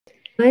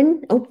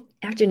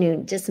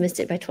Afternoon, just missed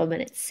it by 12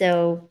 minutes.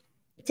 So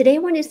today I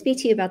want to speak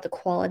to you about the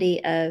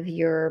quality of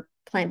your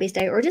plant-based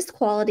diet or just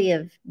quality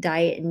of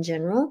diet in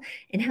general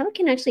and how it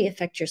can actually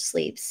affect your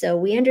sleep. So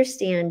we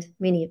understand,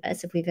 many of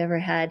us, if we've ever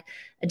had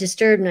a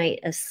disturbed night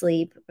of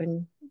sleep,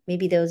 and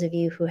maybe those of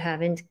you who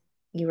haven't,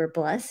 you were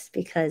blessed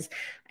because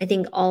I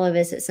think all of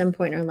us at some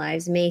point in our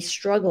lives may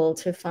struggle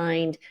to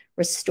find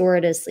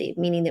restorative sleep,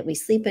 meaning that we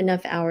sleep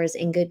enough hours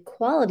and good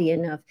quality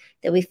enough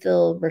that we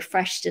feel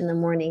refreshed in the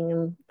morning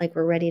and like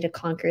we're ready to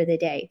conquer the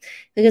day.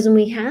 Because when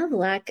we have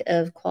lack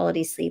of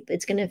quality sleep,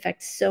 it's going to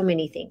affect so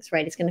many things,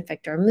 right? It's going to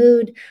affect our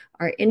mood,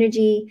 our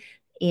energy,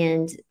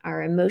 and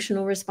our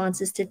emotional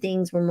responses to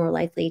things. We're more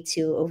likely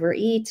to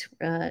overeat,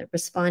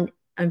 respond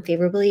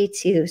unfavorably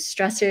to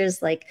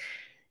stressors like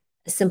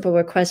a simple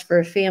request for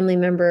a family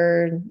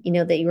member,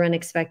 that you were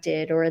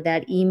unexpected, or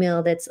that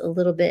email that's a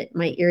little bit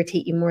might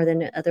irritate you more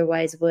than it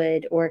otherwise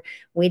would, or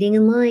waiting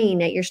in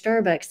line at your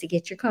Starbucks to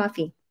get your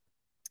coffee.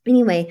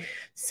 Anyway,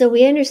 so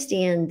we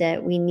understand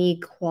that we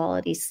need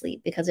quality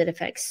sleep because it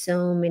affects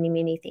so many,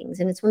 many things.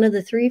 And it's one of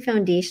the three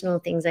foundational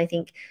things I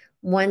think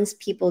once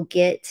people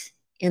get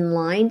in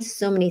line,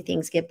 so many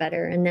things get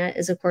better. And that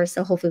is, of course,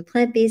 a whole food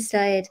plant-based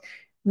diet,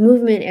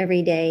 movement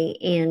every day,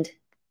 and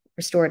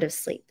restorative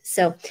sleep.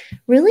 So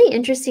really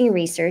interesting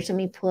research. Let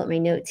me pull up my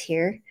notes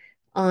here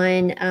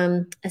on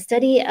a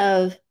study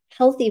of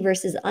healthy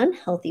versus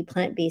unhealthy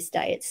plant-based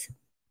diets.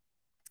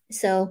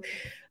 So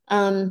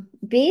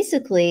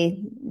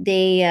basically,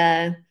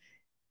 they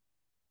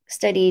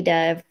studied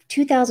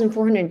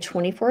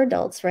 2,424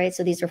 adults, right?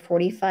 So these are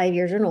 45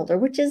 years and older,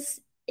 which is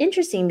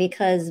interesting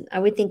because I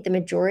would think the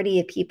majority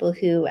of people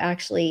who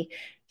actually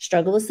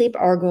struggle with sleep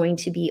are going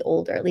to be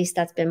older. At least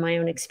that's been my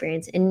own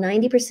experience. And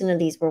 90% of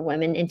these were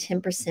women and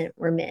 10%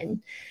 were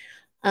men.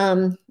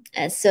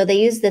 So they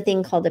used the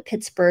thing called the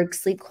Pittsburgh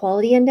Sleep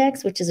Quality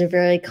Index, which is a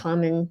very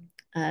common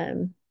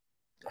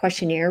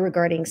questionnaire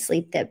regarding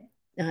sleep that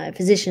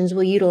physicians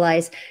will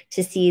utilize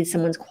to see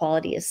someone's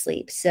quality of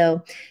sleep.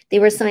 So they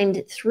were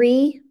assigned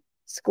three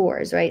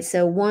scores, right?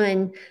 So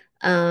one,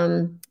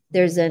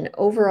 there's an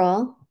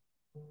overall,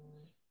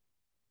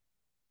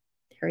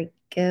 there we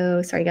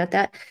go. Sorry, got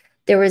that.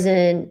 There was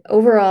an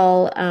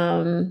overall,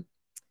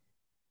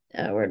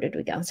 where did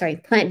we go? Sorry,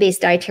 plant-based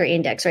dietary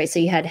index, right? So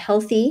you had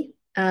healthy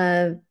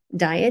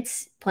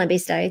diets,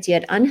 plant-based diets, you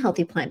had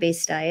unhealthy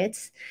plant-based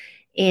diets,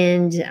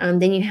 and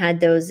then you had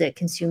those that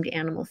consumed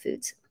animal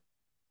foods.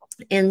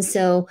 And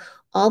so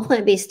all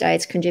plant-based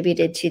diets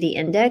contributed to the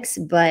index,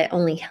 but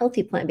only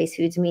healthy plant-based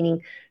foods,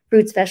 meaning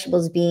fruits,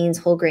 vegetables, beans,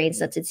 whole grains,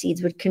 nuts, and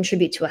seeds, would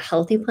contribute to a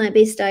healthy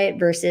plant-based diet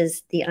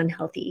versus the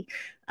unhealthy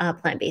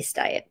plant-based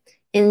diet.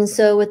 And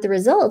so with the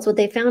results, what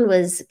they found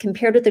was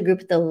compared with the group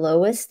with the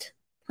lowest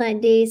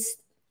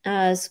plant-based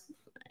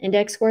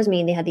index scores,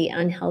 meaning they had the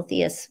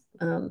unhealthiest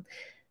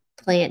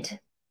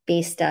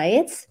plant-based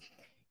diets,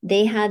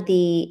 they had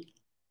the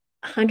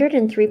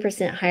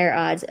 103% higher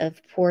odds of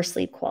poor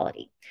sleep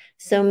quality.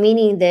 So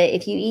meaning that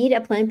if you eat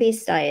a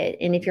plant-based diet,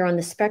 and if you're on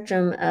the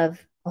spectrum of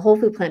a whole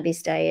food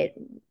plant-based diet,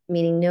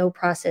 meaning no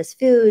processed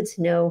foods,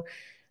 no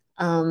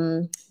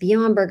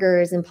Beyond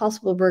Burgers,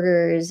 Impossible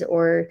Burgers,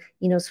 or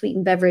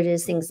sweetened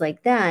beverages, things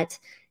like that,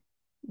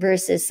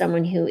 versus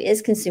someone who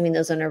is consuming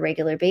those on a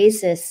regular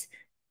basis,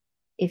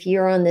 if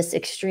you're on this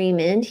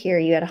extreme end here,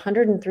 you had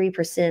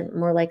 103%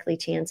 more likely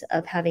chance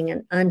of having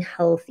an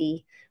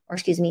unhealthy, or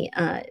excuse me,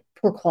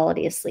 poor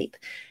quality of sleep.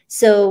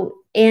 So,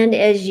 and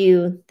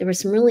there were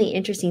some really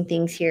interesting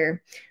things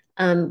here.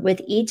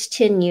 With each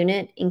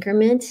 10-unit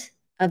increment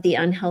of the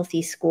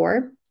unhealthy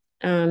score,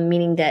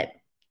 meaning that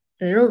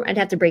I'd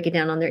have to break it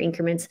down on their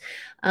increments.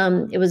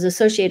 It was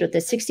associated with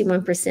a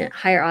 61%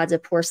 higher odds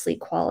of poor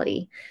sleep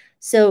quality.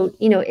 So,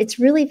 it's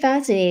really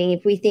fascinating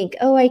if we think,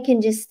 oh, I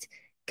can just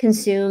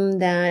consume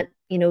that,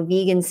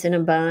 vegan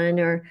Cinnabon,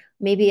 or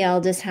maybe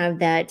I'll just have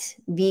that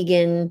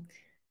vegan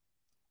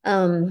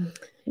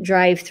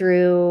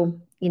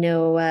drive-through,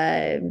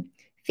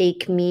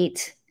 fake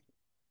meat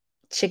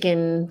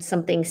chicken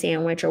something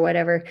sandwich or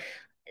whatever.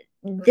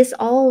 This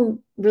all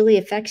really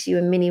affects you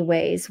in many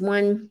ways.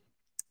 One,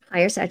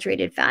 higher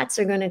saturated fats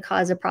are going to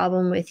cause a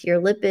problem with your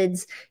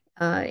lipids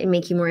and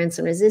make you more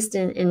insulin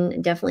resistant,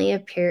 and definitely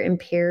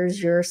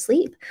impairs your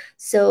sleep.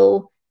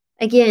 So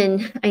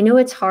again, I know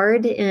it's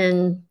hard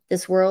in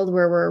this world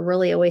where we're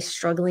really always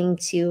struggling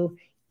to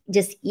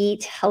just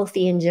eat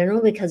healthy in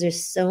general because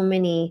there's so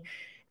many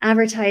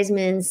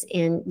advertisements,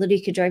 and literally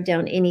you could drive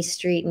down any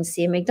street and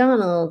see a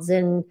McDonald's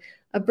and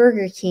a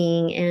Burger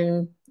King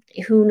and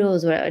who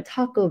knows what, a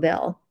Taco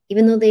Bell.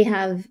 Even though they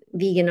have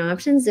vegan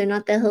options, they're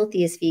not the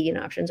healthiest vegan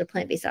options or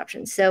plant-based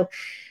options. So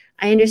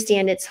I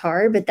understand it's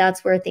hard, but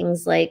that's where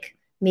things like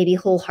maybe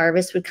Whole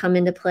Harvest would come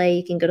into play.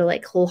 You can go to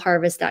like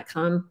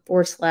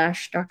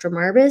wholeharvest.com/Dr.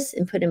 Marbas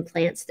and put in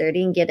plants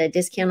 30 and get a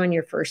discount on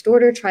your first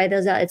order. Try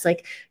those out. It's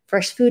like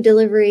fresh food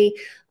delivery.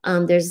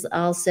 There's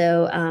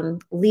also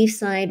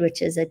Leafside,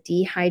 which is a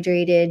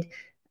dehydrated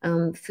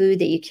food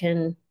that you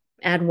can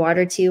add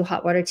water to,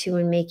 hot water to,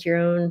 and make your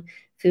own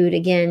food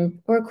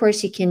again. Or of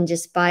course, you can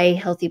just buy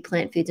healthy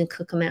plant foods and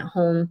cook them at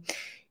home.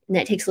 And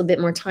that takes a little bit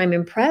more time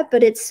and prep,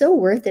 but it's so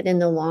worth it in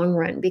the long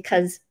run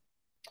because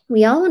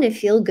we all want to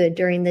feel good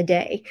during the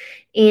day.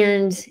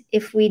 And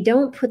if we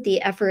don't put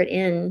the effort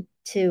in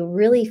to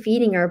really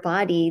feeding our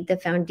body the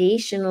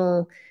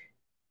foundational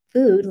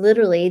food,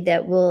 literally,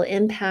 that will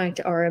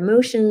impact our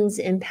emotions,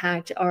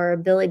 impact our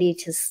ability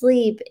to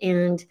sleep,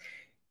 and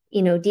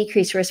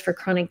decrease risk for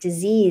chronic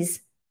disease,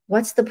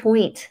 what's the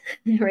point?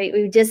 Right?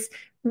 We just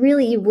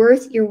really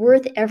you're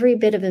worth every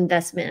bit of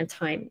investment of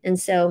time. And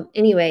so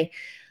anyway,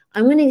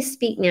 I'm going to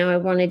speak now. I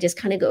want to just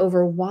kind of go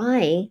over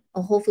why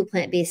a whole food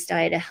plant-based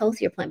diet, a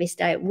healthier plant-based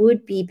diet,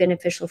 would be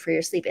beneficial for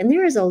your sleep. And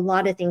there is a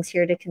lot of things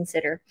here to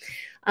consider.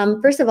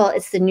 First of all,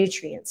 it's the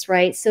nutrients,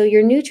 right? So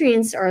your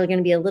nutrients are going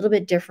to be a little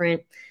bit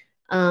different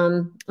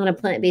on a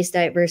plant-based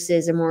diet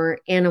versus a more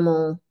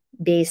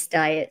animal-based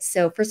diet.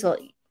 So first of all,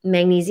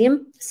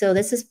 magnesium. So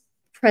this is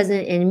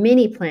present in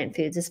many plant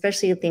foods,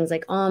 especially things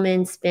like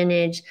almonds,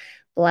 spinach,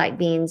 black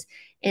beans.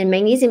 And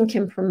magnesium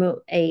can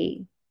promote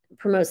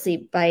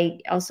sleep by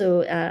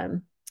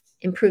also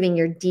improving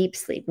your deep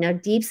sleep. Now,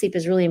 deep sleep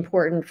is really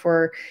important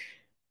for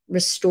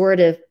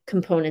restorative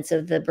components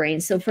of the brain.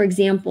 So for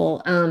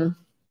example,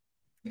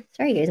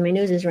 sorry guys, my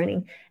nose is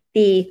running.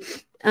 The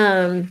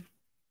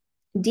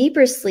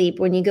deeper sleep,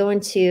 when you go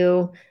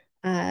into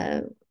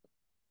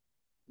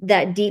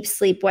that deep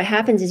sleep, what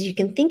happens is you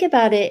can think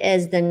about it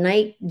as the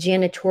night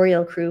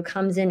janitorial crew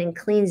comes in and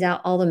cleans out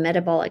all the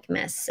metabolic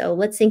mess. So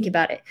let's think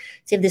about it.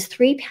 So you have this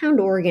 3-pound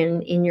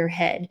organ in your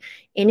head,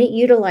 and it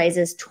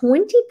utilizes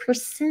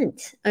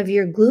 20% of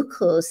your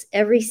glucose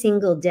every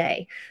single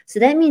day. So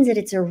that means that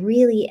it's a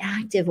really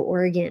active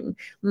organ,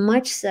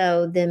 much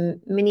so than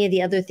many of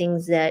the other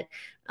things that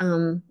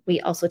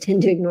we also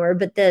tend to ignore.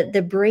 But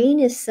the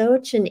brain is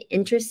such an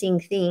interesting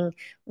thing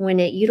when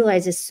it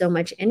utilizes so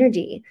much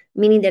energy,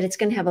 meaning that it's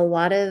going to have a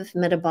lot of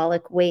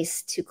metabolic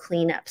waste to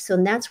clean up. So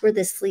that's where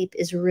the sleep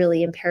is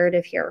really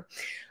imperative here.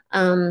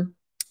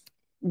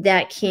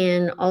 That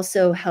can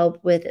also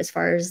help with, as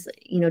far as,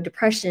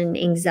 depression,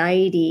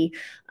 anxiety,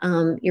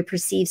 your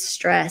perceived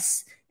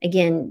stress,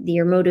 again,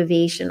 your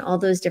motivation, all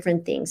those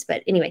different things.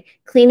 But anyway,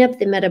 clean up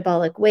the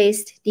metabolic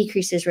waste,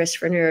 decreases risk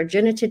for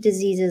neurodegenerative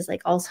diseases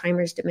like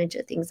Alzheimer's,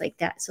 dementia, things like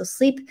that. So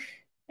sleep,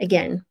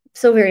 again,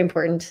 so very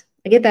important.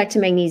 I get back to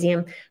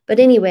magnesium. But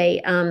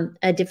anyway,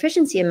 a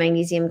deficiency of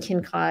magnesium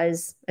can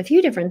cause a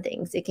few different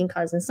things. It can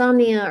cause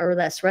insomnia or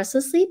less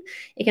restless sleep.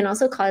 It can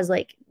also cause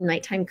like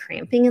nighttime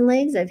cramping in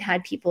legs. I've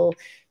had people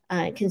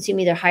consume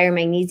either higher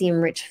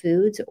magnesium-rich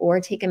foods or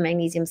take a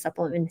magnesium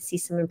supplement and see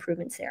some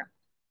improvements there.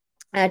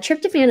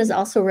 Tryptophan is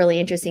also a really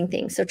interesting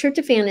thing. So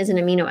tryptophan is an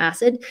amino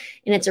acid,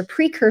 and it's a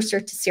precursor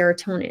to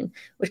serotonin,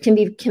 which can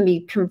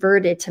be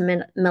converted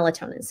to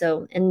melatonin.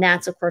 So, and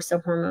that's of course a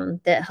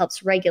hormone that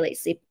helps regulate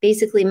sleep.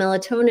 Basically,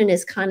 melatonin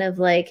is kind of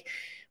like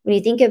when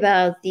you think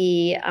about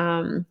the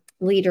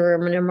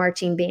leader in a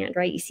marching band,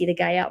 right? You see the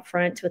guy out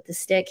front with the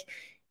stick.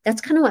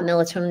 That's kind of what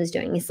melatonin is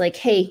doing. It's like,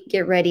 hey,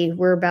 get ready.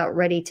 We're about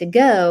ready to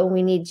go.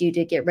 We need you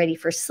to get ready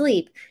for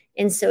sleep.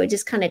 And so it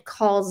just kind of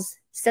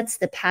sets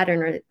the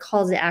pattern, or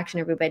calls to action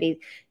everybody,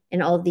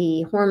 and all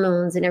the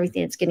hormones and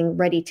everything that's getting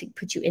ready to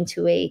put you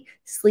into a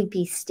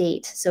sleepy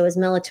state. So as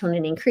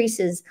melatonin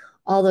increases,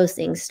 all those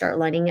things start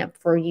lining up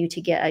for you to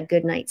get a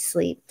good night's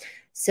sleep.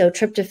 So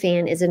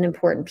tryptophan is an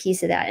important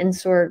piece of that. And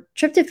so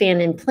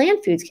tryptophan in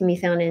plant foods can be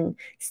found in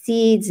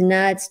seeds,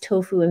 nuts,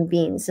 tofu, and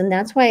beans. And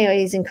that's why I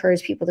always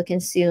encourage people to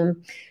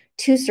consume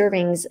 2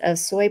 servings of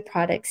soy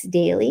products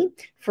daily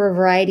for a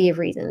variety of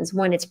reasons.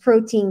 One, it's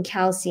protein,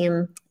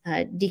 calcium,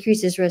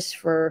 decreases risk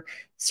for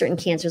certain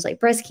cancers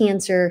like breast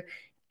cancer.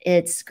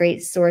 It's a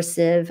great source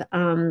of it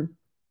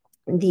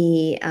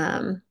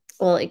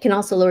can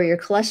also lower your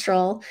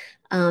cholesterol.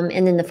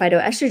 And then the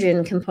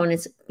phytoestrogen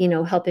components,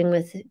 helping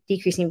with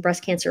decreasing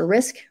breast cancer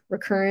risk,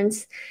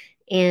 recurrence,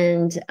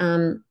 and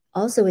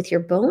also with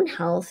your bone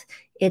health.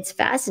 It's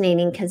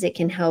fascinating because it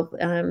can help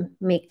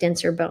make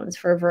denser bones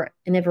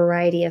in a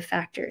variety of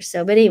factors.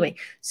 So, but anyway,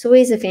 soy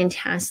is a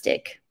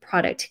fantastic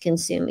product to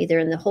consume, either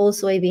in the whole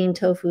soybean,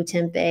 tofu,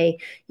 tempeh.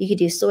 You could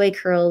do soy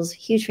curls.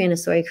 Huge fan of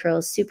soy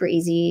curls. Super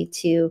easy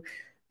to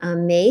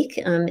make,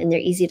 and they're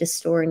easy to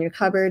store in your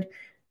cupboard.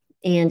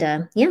 And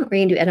or you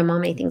can do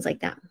edamame, things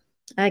like that.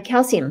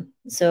 Calcium.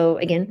 So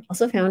again,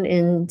 also found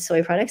in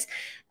soy products.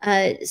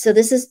 So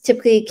this is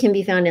typically can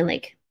be found in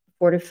like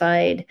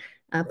fortified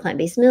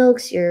plant-based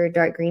milks, your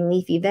dark green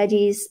leafy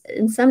veggies,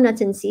 and some nuts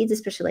and seeds,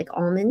 especially like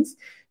almonds.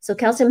 So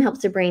calcium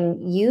helps the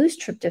brain use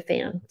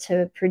tryptophan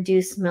to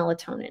produce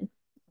melatonin.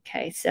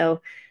 Okay,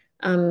 so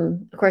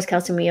of course,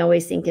 calcium we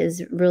always think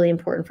is really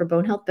important for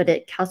bone health, but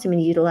calcium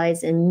is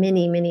utilized in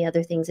many, many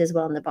other things as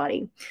well in the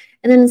body.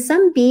 And then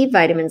some B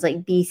vitamins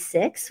like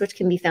B6, which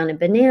can be found in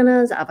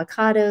bananas,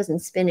 avocados,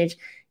 and spinach,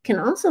 can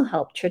also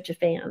help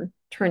tryptophan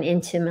turn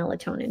into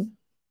melatonin.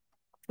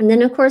 And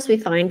then, of course, we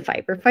find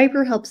fiber.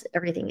 Fiber helps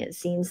everything. It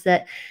seems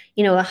that,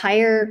 a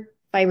higher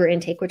fiber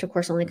intake, which of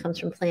course only comes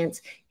from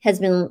plants, has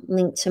been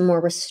linked to more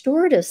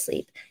restorative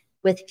sleep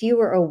with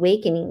fewer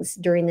awakenings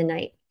during the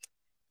night.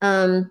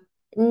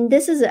 And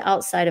this is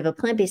outside of a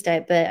plant-based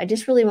diet, but I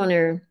just really want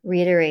to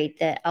reiterate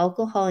that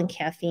alcohol and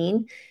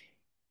caffeine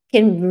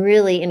can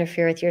really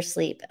interfere with your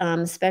sleep.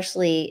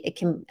 Especially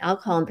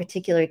alcohol in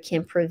particular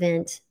can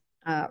prevent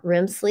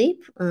REM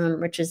sleep,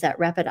 which is that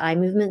rapid eye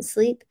movement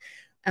sleep.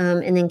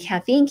 And then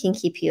caffeine can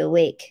keep you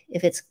awake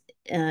if it's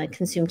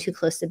consumed too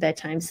close to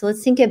bedtime. So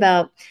let's think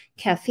about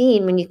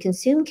caffeine. When you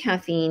consume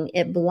caffeine,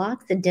 it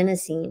blocks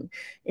adenosine.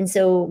 And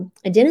so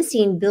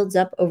adenosine builds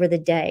up over the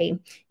day,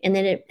 and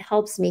then it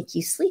helps make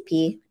you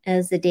sleepy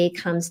as the day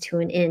comes to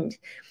an end.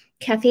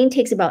 Caffeine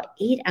takes about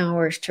 8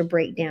 hours to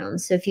break down.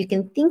 So if you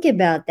can think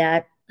about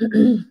that,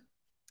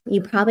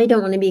 you probably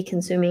don't want to be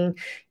consuming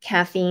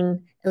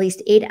caffeine at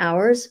least 8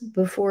 hours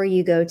before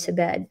you go to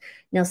bed.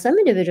 Now, some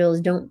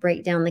individuals don't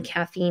break down the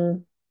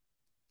caffeine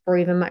for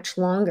even much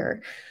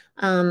longer.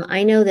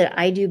 I know that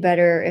I do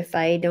better if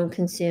I don't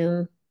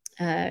consume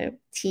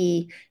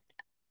tea,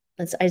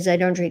 as I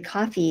don't drink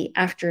coffee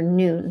after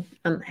noon.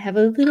 I have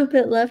a little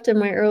bit left of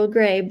my Earl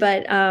Grey,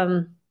 but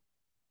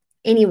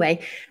anyway,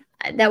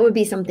 that would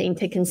be something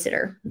to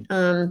consider.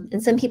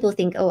 And some people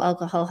think, oh,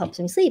 alcohol helps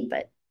me sleep,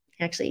 but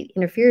actually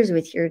interferes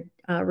with your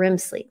REM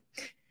sleep.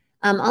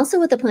 Also,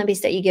 with the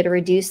plant-based diet, you get a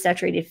reduced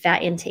saturated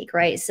fat intake,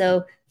 right?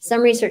 So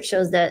some research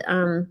shows that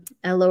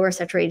a lower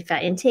saturated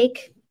fat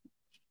intake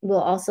will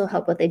also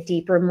help with a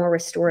deeper, more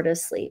restorative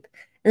sleep.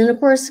 And then, of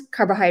course,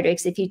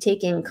 carbohydrates. If you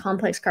take in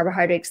complex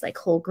carbohydrates like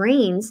whole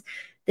grains,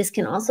 this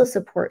can also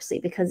support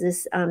sleep because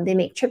they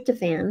make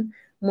tryptophan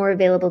more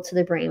available to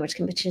the brain, which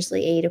can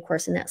potentially aid, of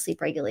course, in that sleep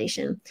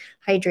regulation.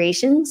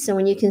 Hydration. So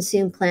when you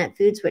consume plant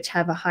foods which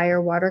have a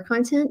higher water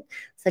content,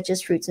 such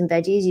as fruits and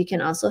veggies, you can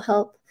also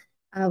help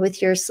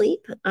with your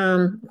sleep.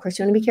 Of course,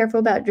 you want to be careful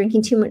about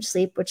drinking too much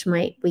sleep, which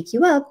might wake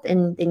you up,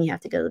 and then you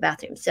have to go to the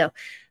bathroom. So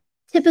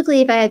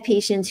typically, if I have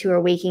patients who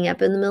are waking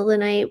up in the middle of the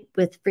night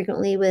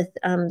frequently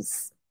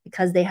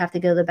because they have to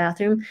go to the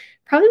bathroom,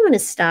 probably want to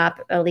stop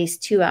at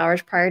least 2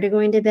 hours prior to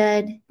going to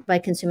bed by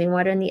consuming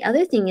water. And the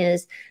other thing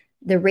is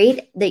the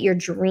rate that you're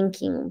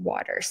drinking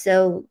water.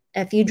 So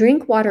if you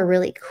drink water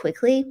really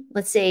quickly,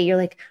 let's say you're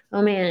like,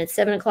 oh man, it's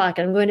 7 o'clock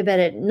and I'm going to bed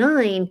at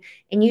 9,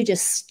 and you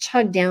just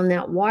chug down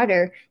that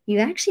water, you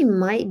actually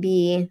might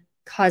be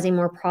causing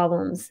more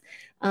problems.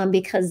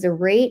 Because the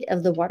rate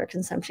of the water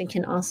consumption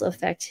can also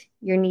affect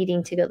your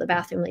needing to go to the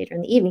bathroom later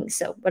in the evening.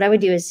 So what I would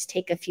do is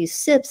take a few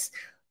sips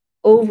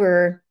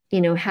over,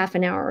 half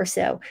an hour or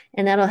so,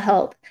 and that'll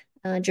help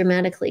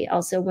dramatically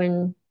also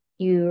when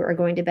you are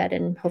going to bed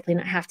and hopefully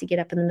not have to get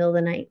up in the middle of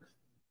the night.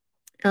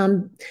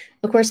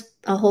 Of course,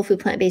 a whole food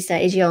plant-based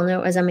diet, as you all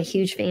know, as I'm a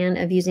huge fan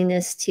of using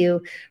this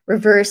to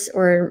reverse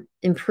or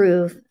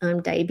improve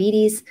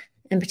diabetes,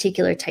 in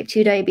particular type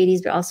 2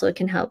 diabetes, but also it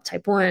can help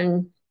type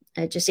 1,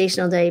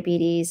 gestational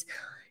diabetes,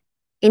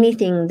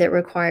 anything that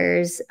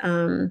requires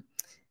an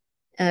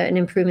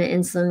improvement in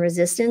insulin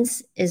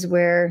resistance is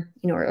where,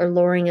 or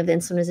lowering of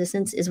insulin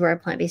resistance is where a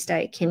plant-based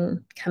diet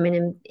can come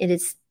in.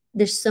 And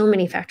there's so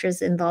many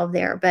factors involved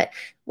there. But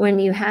when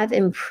you have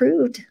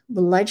improved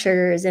blood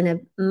sugars and a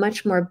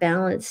much more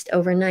balanced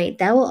overnight,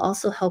 that will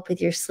also help with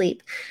your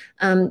sleep.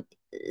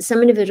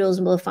 Some individuals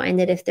will find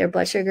that if their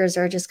blood sugars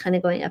are just kind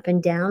of going up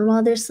and down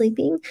while they're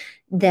sleeping,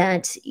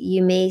 that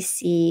you may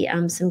see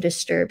some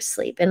disturbed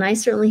sleep. And I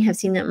certainly have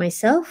seen that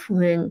myself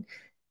when,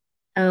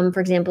 for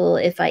example,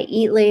 if I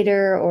eat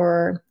later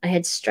or I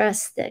had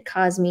stress that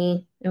caused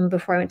me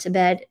before I went to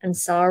bed and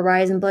saw a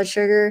rise in blood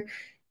sugar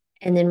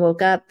and then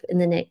woke up and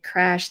then it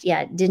crashed,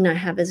 did not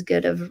have as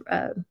good of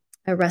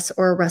a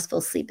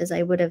restful sleep as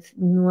I would have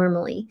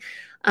normally.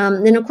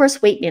 Then, of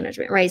course, weight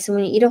management, right? So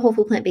when you eat a whole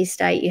food plant-based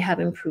diet, you have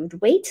improved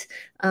weight.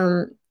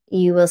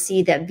 You will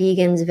see that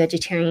vegans,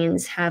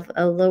 vegetarians have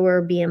a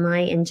lower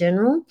BMI in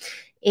general.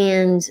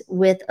 And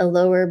with a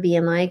lower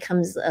BMI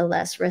comes a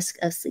less risk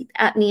of sleep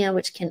apnea,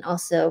 which can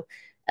also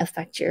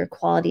affect your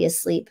quality of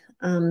sleep.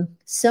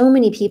 So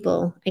many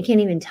people, I can't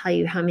even tell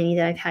you how many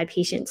that I've had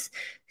patients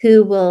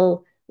who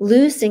will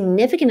lose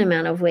significant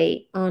amount of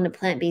weight on a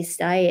plant-based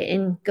diet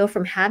and go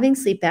from having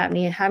sleep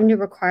apnea, having to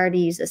require to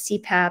use a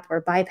CPAP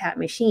or BiPAP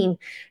machine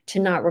to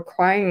not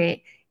requiring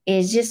it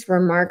is just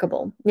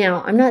remarkable.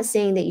 Now, I'm not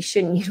saying that you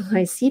shouldn't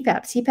utilize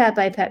CPAP. CPAP,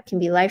 BiPAP can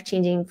be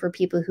life-changing for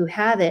people who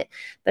have it,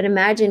 but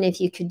imagine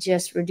if you could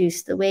just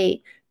reduce the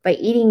weight by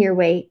eating your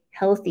weight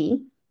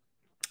healthy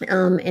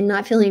and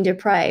not feeling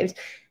deprived,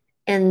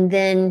 and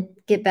then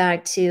get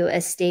back to a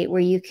state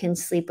where you can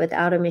sleep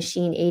without a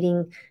machine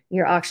aiding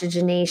your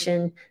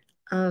oxygenation.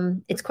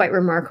 It's quite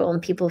remarkable,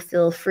 and people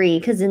feel free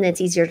because then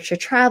it's easier to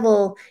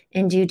travel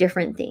and do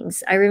different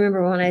things. I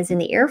remember when I was in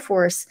the Air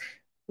Force,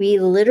 we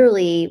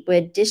literally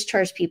would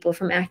discharge people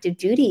from active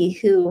duty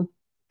who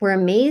were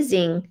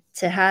amazing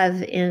to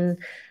have in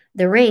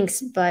the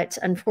ranks, but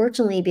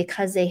unfortunately,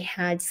 because they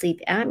had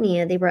sleep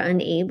apnea, they were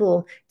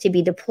unable to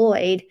be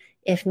deployed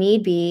if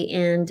need be,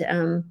 and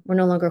were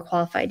no longer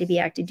qualified to be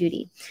active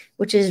duty,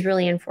 which is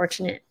really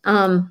unfortunate.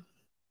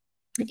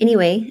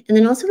 Anyway, and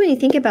then also when you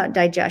think about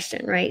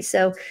digestion, right?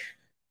 So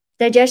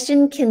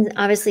Digestion can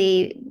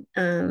obviously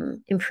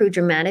improve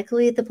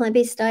dramatically with the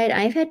plant-based diet.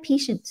 I've had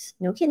patients,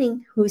 no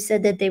kidding, who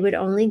said that they would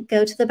only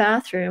go to the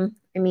bathroom,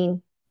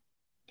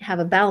 have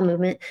a bowel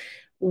movement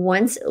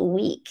once a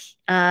week.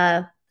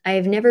 I've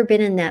never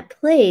been in that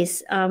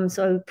place, so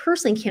I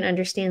personally can't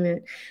understand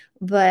that.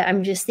 But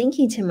I'm just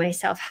thinking to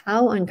myself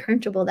how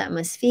uncomfortable that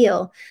must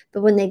feel.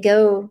 But when they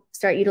go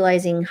start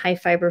utilizing high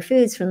fiber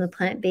foods from the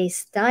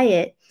plant-based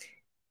diet,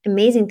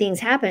 amazing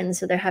things happen.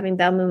 So they're having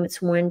bowel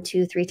movements 1,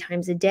 2, 3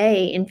 times a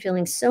day and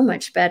feeling so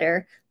much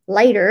better,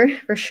 lighter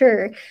for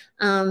sure.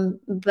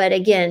 But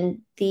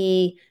again,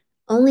 the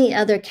only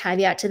other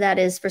caveat to that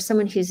is for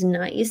someone who's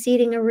not used to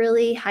eating a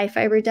really high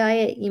fiber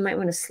diet, you might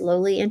want to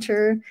slowly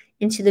enter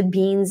into the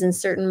beans and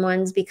certain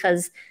ones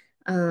because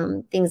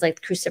things like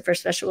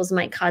cruciferous vegetables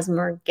might cause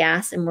more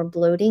gas and more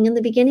bloating in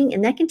the beginning.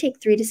 And that can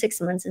take 3 to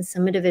 6 months in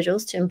some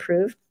individuals to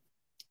improve.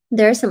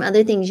 There are some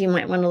other things you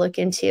might want to look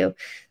into.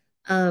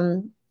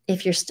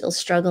 If you're still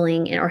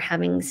struggling or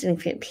having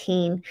significant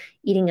pain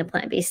eating a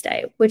plant-based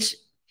diet, which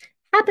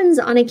happens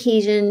on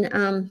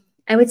occasion.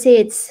 I would say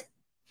it's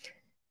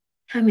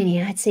how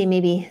many? I'd say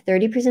maybe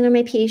 30% of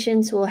my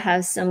patients will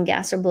have some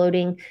gas or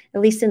bloating,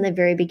 at least in the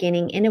very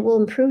beginning, and it will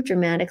improve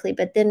dramatically.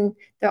 But then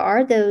there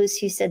are those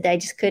who said that I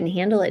just couldn't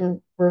handle it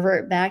and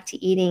revert back to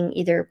eating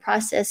either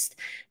processed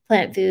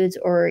plant foods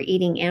or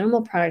eating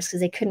animal products because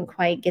they couldn't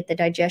quite get the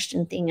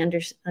digestion thing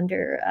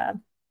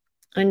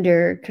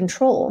under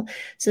control.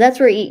 So that's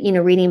where,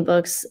 reading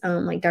books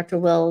like Dr.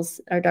 Wells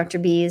or Dr.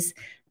 B's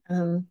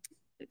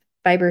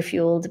Fiber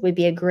Fueled would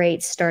be a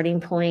great starting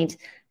point.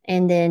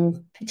 And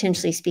then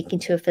potentially speaking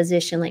to a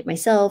physician like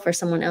myself or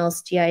someone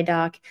else, GI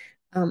doc,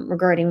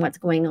 regarding what's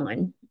going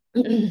on.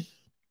 And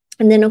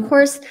then, of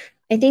course,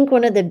 I think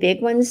one of the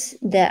big ones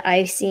that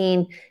I've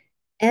seen,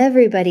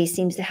 everybody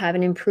seems to have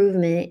an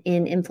improvement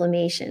in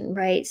inflammation,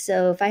 right?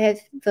 So if I have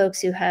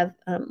folks who have,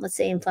 let's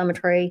say,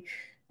 inflammatory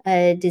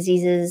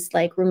diseases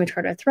like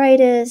rheumatoid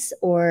arthritis,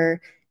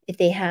 or if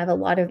they have a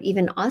lot of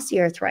even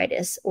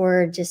osteoarthritis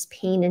or just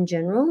pain in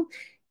general,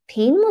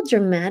 pain will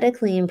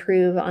dramatically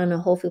improve on a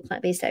whole food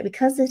plant-based diet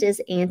because it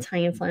is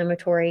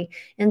anti-inflammatory.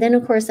 And then,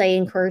 of course, I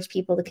encourage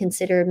people to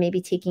consider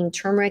maybe taking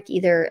turmeric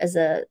either as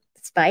a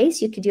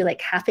spice. You could do like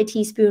half a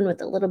teaspoon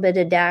with a little bit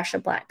of dash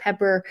of black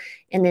pepper,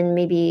 and then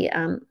maybe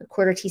a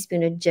quarter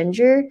teaspoon of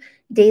ginger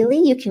daily.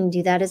 You can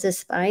do that as a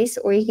spice,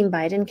 or you can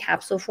buy it in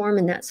capsule form,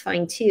 and that's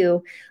fine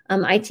too.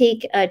 I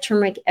take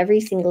turmeric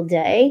every single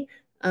day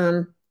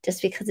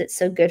just because it's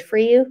so good for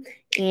you.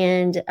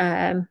 And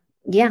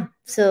yeah,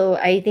 so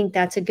I think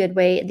that's a good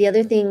way. The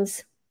other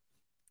things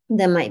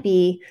that might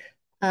be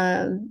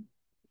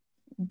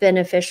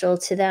beneficial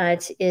to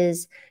that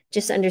is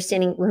just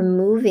understanding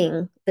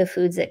removing the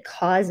foods that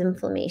cause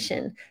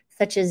inflammation,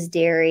 such as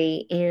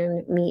dairy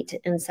and meat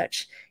and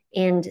such.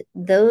 And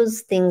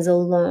those things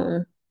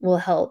alone will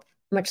help,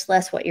 much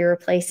less what you're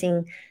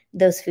replacing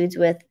those foods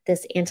with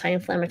this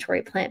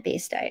anti-inflammatory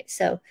plant-based diet.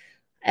 So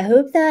I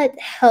hope that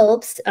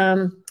helps.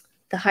 The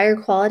higher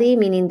quality,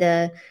 meaning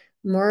the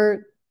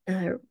more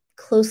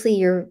closely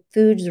your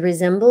foods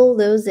resemble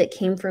those that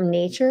came from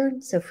nature,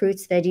 so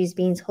fruits, veggies,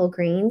 beans, whole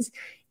grains,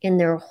 in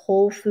their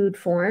whole food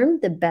form,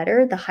 the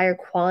better, the higher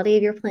quality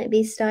of your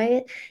plant-based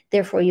diet.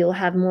 Therefore, you'll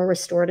have more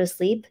restorative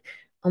sleep,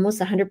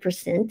 almost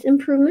 100%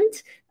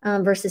 improvement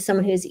versus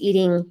someone who's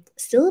eating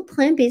still a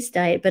plant-based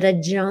diet, but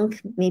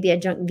maybe a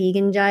junk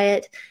vegan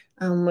diet,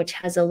 which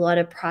has a lot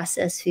of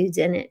processed foods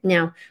in it.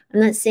 Now, I'm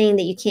not saying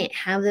that you can't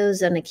have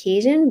those on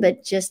occasion,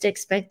 but just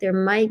expect there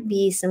might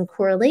be some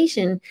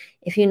correlation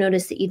if you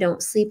notice that you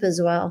don't sleep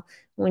as well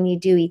when you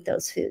do eat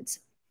those foods.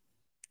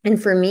 And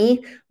for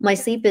me, my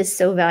sleep is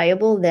so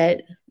valuable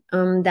that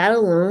that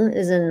alone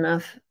is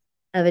enough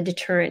of a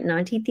deterrent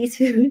not to eat these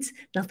foods.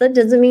 Now, that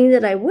doesn't mean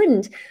that I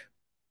wouldn't,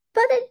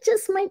 but it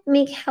just might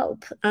make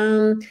help.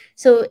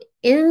 So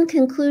in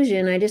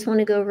conclusion, I just want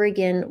to go over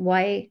again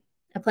why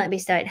a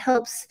plant-based diet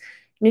helps.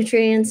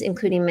 Nutrients,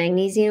 including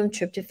magnesium,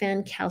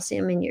 tryptophan,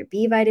 calcium, and your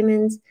B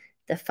vitamins,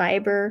 the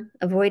fiber,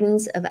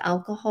 avoidance of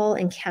alcohol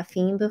and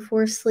caffeine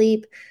before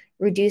sleep,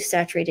 reduce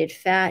saturated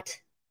fat,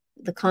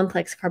 the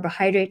complex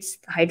carbohydrates,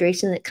 the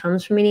hydration that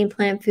comes from eating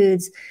plant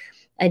foods,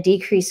 a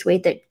decreased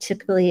weight that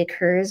typically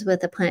occurs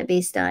with a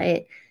plant-based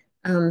diet,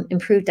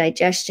 improved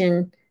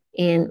digestion,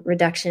 and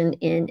reduction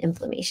in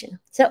inflammation.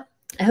 So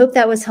I hope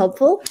that was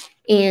helpful.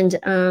 And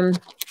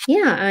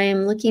yeah,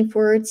 I'm looking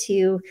forward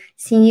to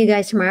seeing you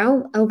guys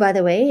tomorrow. Oh, by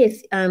the way,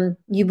 if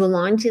you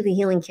belong to the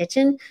Healing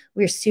Kitchen,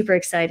 we're super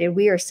excited.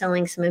 We are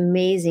selling some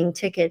amazing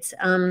tickets.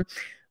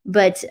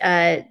 But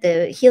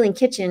the Healing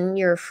Kitchen,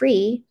 you're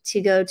free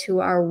to go to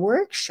our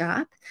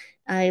workshop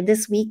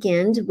this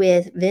weekend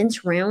with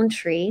Vince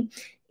Roundtree.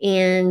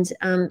 And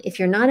if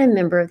you're not a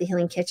member of the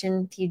Healing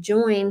Kitchen, if you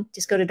join,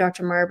 just go to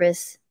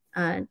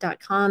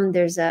drmarbus.com.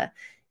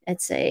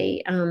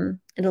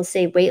 It'll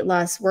say weight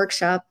loss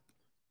workshop,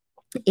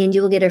 and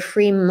you will get a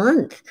free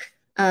month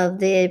of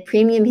the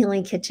premium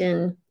Healing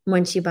Kitchen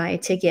once you buy a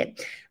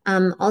ticket.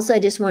 Also, I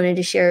just wanted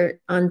to share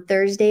on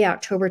Thursday,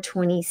 October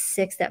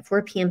 26th at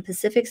 4 p.m.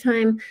 Pacific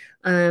time,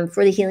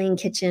 for the Healing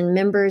Kitchen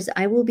members,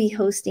 I will be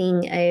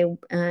hosting a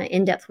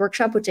in-depth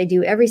workshop, which I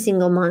do every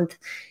single month,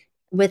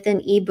 with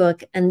an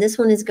ebook. And this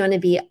one is going to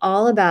be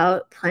all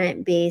about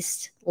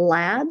plant-based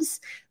labs,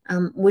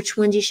 which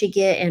ones you should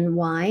get and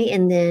why.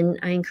 And then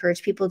I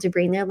encourage people to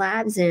bring their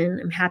labs, and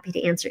I'm happy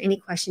to answer any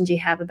questions you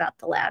have about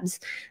the labs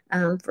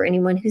for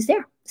anyone who's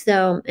there.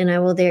 So, and I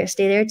will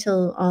stay there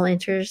till all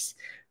answers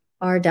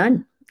are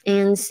done.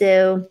 And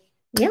so,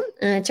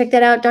 yeah, check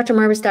that out,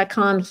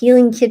 drmarvis.com,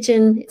 Healing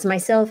Kitchen. It's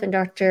myself and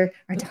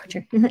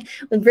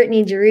with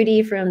Brittany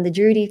Giroudi from the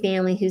Giroudi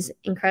family, who's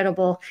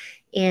incredible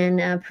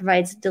and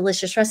provides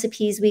delicious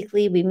recipes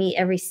weekly. We meet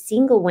every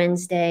single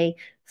Wednesday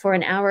for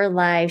an hour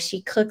live.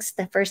 She cooks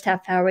the first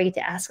half hour. We get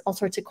to ask all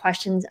sorts of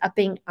questions,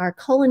 upping our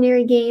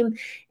culinary game.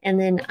 And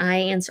then I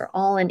answer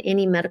all and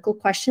any medical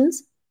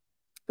questions.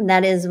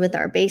 That is with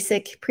our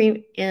basic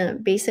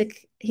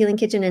Healing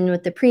Kitchen, and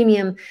with the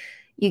premium,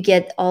 you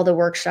get all the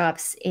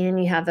workshops and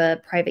you have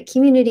a private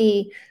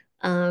community.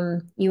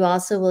 You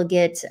also will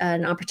get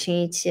an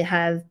opportunity to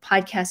have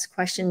podcast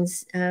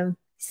questions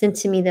sent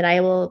to me that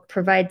I will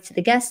provide to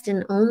the guest,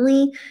 and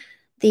only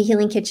the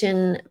Healing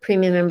Kitchen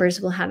premium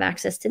members will have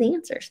access to the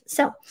answers.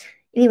 So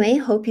anyway,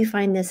 hope you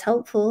find this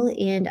helpful,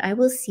 and I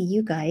will see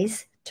you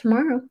guys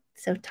tomorrow.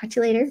 So talk to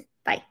you later.